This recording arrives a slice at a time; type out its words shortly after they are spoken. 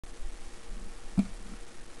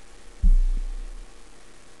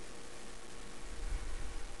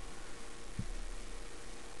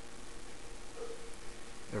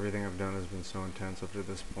been so intense up to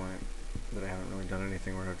this point that I haven't really done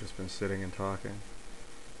anything where I've just been sitting and talking.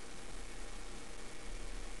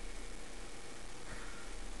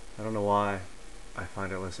 I don't know why I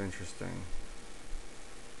find it less interesting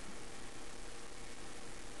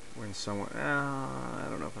when someone... I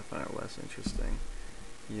don't know if I find it less interesting.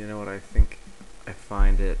 You know what I think? I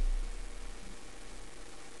find it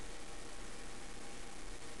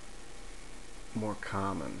more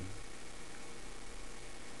common,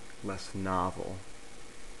 less novel.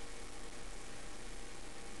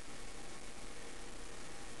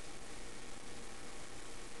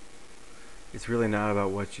 It's really not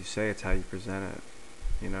about what you say, it's how you present it.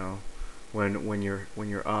 You know, when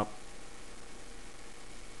you're up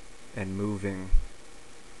and moving,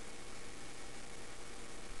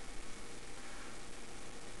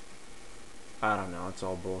 I don't know, it's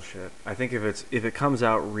all bullshit. I think if it comes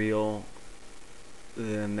out real,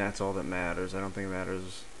 then that's all that matters. I don't think it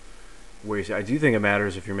matters where you say. I do think it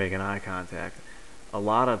matters if you're making eye contact. A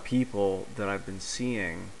lot of people that I've been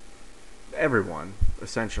seeing, everyone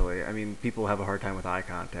essentially. I mean, people have a hard time with eye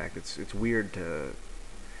contact. It's weird to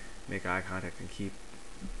make eye contact and keep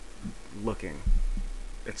looking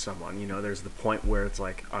at someone. You know, there's the point where it's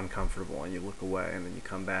like uncomfortable and you look away and then you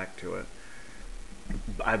come back to it.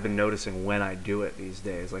 I've been noticing when I do it these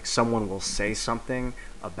days, like someone will say something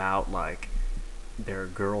about like their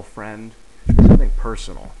girlfriend, something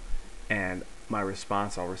personal, and my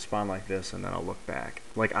response, I'll respond like this and then I'll look back.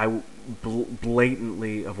 Like I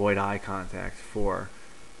blatantly avoid eye contact for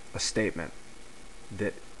a statement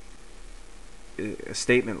that a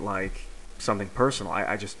statement like something personal.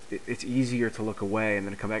 I just it's easier to look away and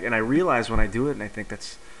then come back. And I realize when I do it, and I think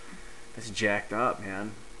that's jacked up,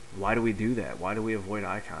 man. Why do we do that? Why do we avoid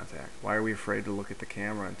eye contact? Why are we afraid to look at the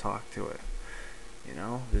camera and talk to it? You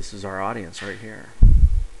know, this is our audience right here.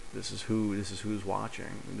 This is who's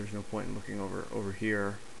watching. There's no point in looking over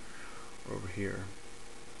here, or over here,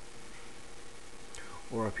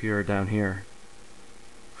 or up here, or down here,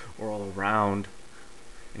 or all around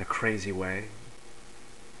in a crazy way.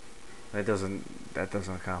 That doesn't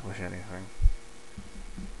accomplish anything.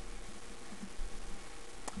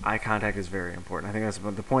 Eye contact is very important. I think that's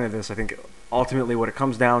the point of this. I think ultimately what it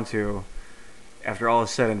comes down to, after all is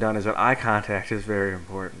said and done, is that eye contact is very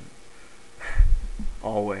important.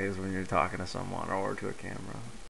 Always when you're talking to someone or to a camera.